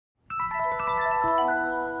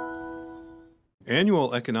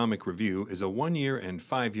Annual Economic Review is a 1-year and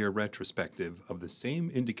 5-year retrospective of the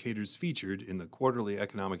same indicators featured in the quarterly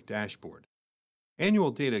economic dashboard.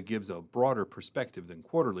 Annual data gives a broader perspective than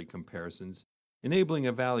quarterly comparisons, enabling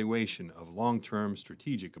evaluation of long-term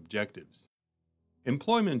strategic objectives.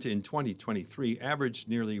 Employment in 2023 averaged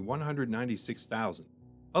nearly 196,000,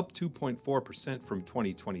 up 2.4% from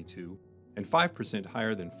 2022 and 5%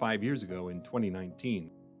 higher than 5 years ago in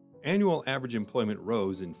 2019. Annual average employment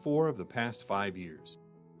rose in 4 of the past 5 years.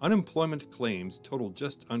 Unemployment claims totaled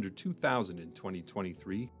just under 2,000 in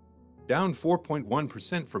 2023, down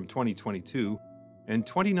 4.1% from 2022 and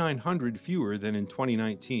 2,900 fewer than in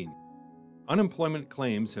 2019. Unemployment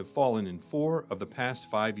claims have fallen in 4 of the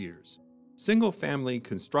past 5 years. Single-family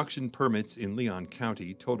construction permits in Leon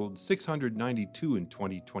County totaled 692 in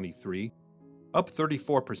 2023, up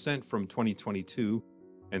 34% from 2022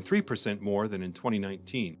 and 3% more than in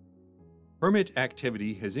 2019. Permit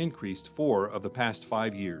activity has increased 4 of the past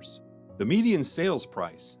 5 years. The median sales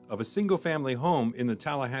price of a single-family home in the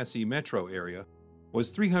Tallahassee metro area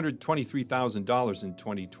was $323,000 in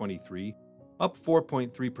 2023, up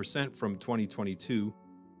 4.3% from 2022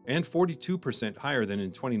 and 42% higher than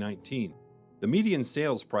in 2019. The median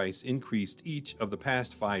sales price increased each of the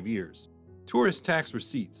past 5 years. Tourist tax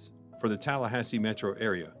receipts for the Tallahassee metro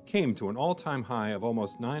area came to an all-time high of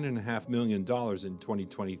almost $9.5 million in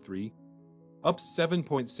 2023, up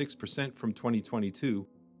 7.6% from 2022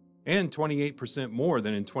 and 28% more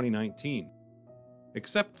than in 2019.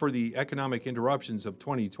 Except for the economic interruptions of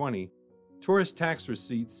 2020, tourist tax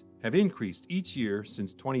receipts have increased each year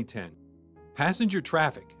since 2010. Passenger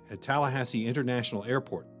traffic at Tallahassee International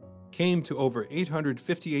Airport came to over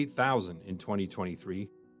 858,000 in 2023,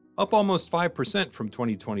 up almost 5% from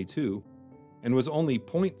 2022, and was only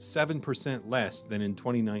 0.7% less than in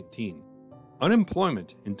 2019.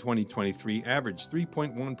 Unemployment in 2023 averaged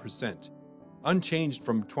 3.1%, unchanged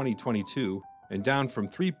from 2022 and down from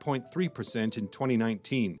 3.3% in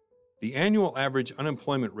 2019. The annual average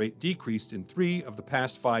unemployment rate decreased in 3 of the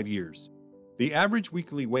past 5 years. The average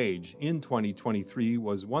weekly wage in 2023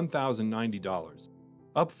 was $1,090,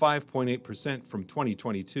 up 5.8% from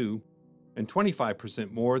 2022 and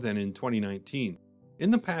 25% more than in 2019. In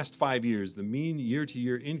the past 5 years, the mean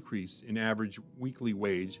year-to-year increase in average weekly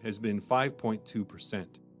wage has been 5.2%.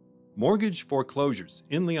 Mortgage foreclosures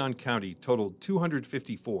in Leon County totaled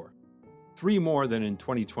 254, 3 more than in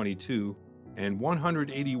 2022 and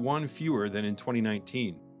 181 fewer than in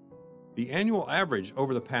 2019. The annual average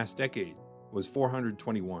over the past decade was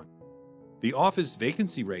 421. The office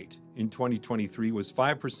vacancy rate in 2023 was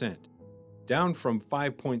 5%, down from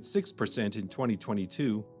 5.6% in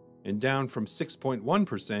 2022 and down from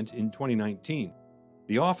 6.1% in 2019.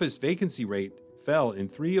 The office vacancy rate fell in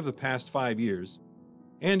 3 of the past 5 years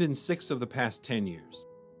and in 6 of the past 10 years.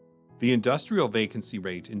 The industrial vacancy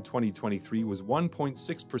rate in 2023 was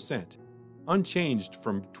 1.6%, unchanged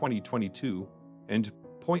from 2022 and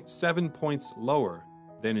 0.7 points lower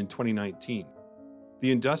than in 2019.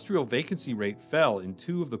 The industrial vacancy rate fell in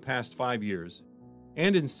 2 of the past 5 years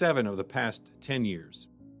and in 7 of the past 10 years.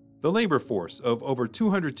 The labor force of over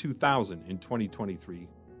 202,000 in 2023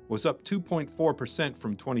 was up 2.4%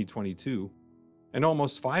 from 2022 and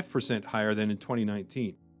almost 5% higher than in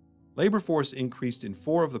 2019. Labor force increased in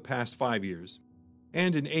 4 of the past 5 years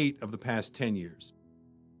and in 8 of the past 10 years.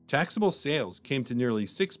 Taxable sales came to nearly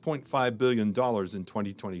 $6.5 billion in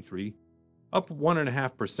 2023, up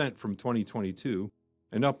 1.5% from 2022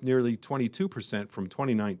 and up nearly 22% from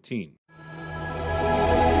 2019.